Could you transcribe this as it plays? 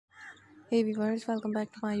Hey viewers, welcome back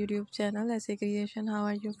to my YouTube channel SA Creation. How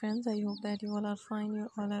are you friends? I hope that you all are fine, you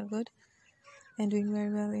all are good and doing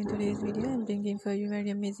very well. In today's video, I'm bringing for you very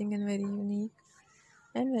amazing and very unique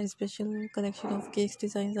and very special collection of cakes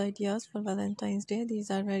designs ideas for Valentine's Day. These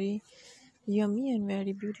are very yummy and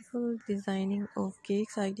very beautiful designing of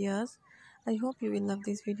cakes ideas. I hope you will love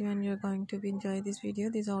this video and you're going to enjoy this video.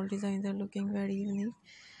 These all designs are looking very unique.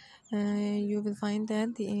 You will find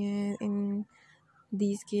that in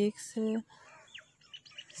these cakes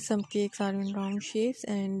some cakes are in round shapes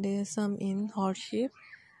and some in heart shape.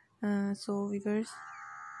 So viewers,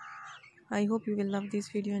 I hope you will love this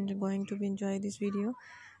video and you're going to enjoy this video.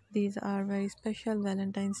 These are very special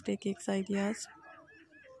Valentine's Day cakes ideas.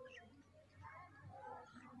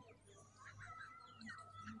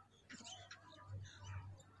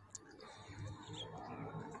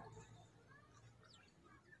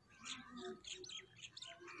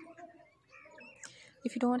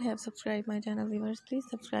 If you don't have subscribed my channel viewers, please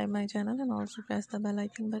subscribe my channel and also press the bell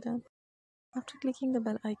icon button. After clicking the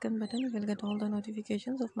bell icon button, you will get all the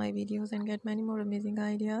notifications of my videos and get many more amazing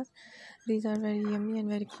ideas. These are very yummy and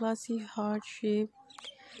very classy heart shaped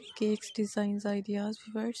cakes designs ideas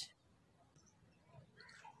viewers.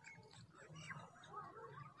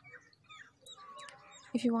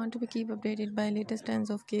 If you want to be keep updated by latest trends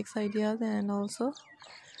of cakes ideas and also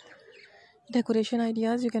decoration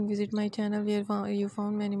ideas, you can visit my channel where you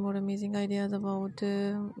found many more amazing ideas about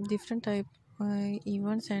different type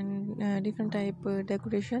events and different type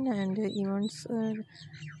decoration and events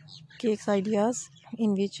cakes ideas,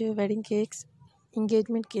 in which wedding cakes,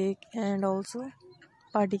 engagement cake and also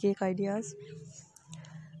party cake ideas,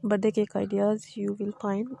 birthday cake ideas you will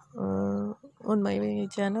find on my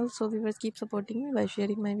channel. So viewers, keep supporting me by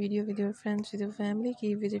sharing my video with your friends, with your family.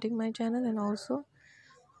 Keep visiting my channel and also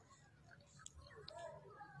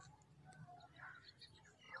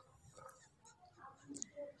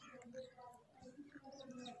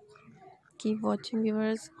keep watching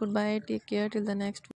viewers. Goodbye, take care till the next